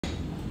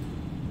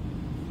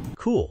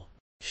Cool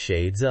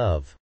Shades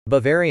of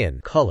Bavarian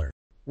color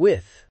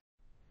with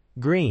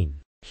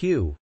green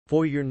hue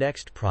for your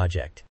next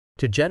project.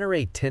 To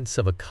generate tints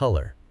of a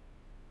color,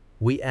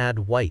 we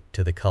add white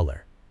to the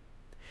color,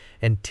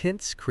 and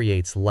tints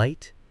creates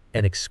light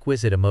and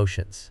exquisite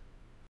emotions.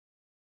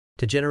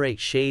 To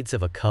generate shades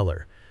of a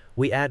color,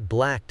 we add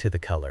black to the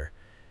color,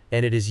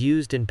 and it is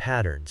used in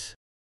patterns.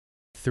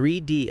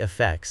 3D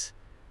effects,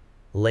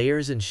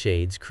 layers and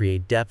shades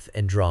create depth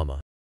and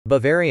drama.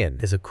 Bavarian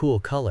is a cool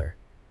color,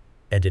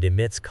 and it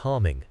emits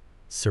calming,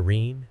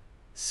 serene,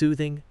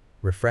 soothing,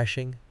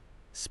 refreshing,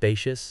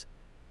 spacious,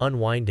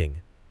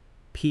 unwinding,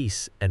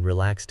 peace and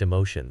relaxed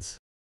emotions.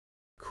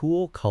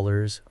 Cool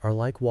colors are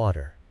like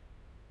water,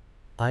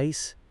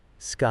 ice,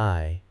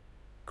 sky,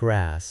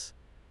 grass,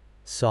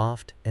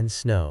 soft and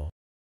snow.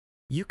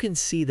 You can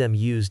see them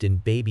used in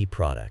baby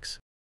products,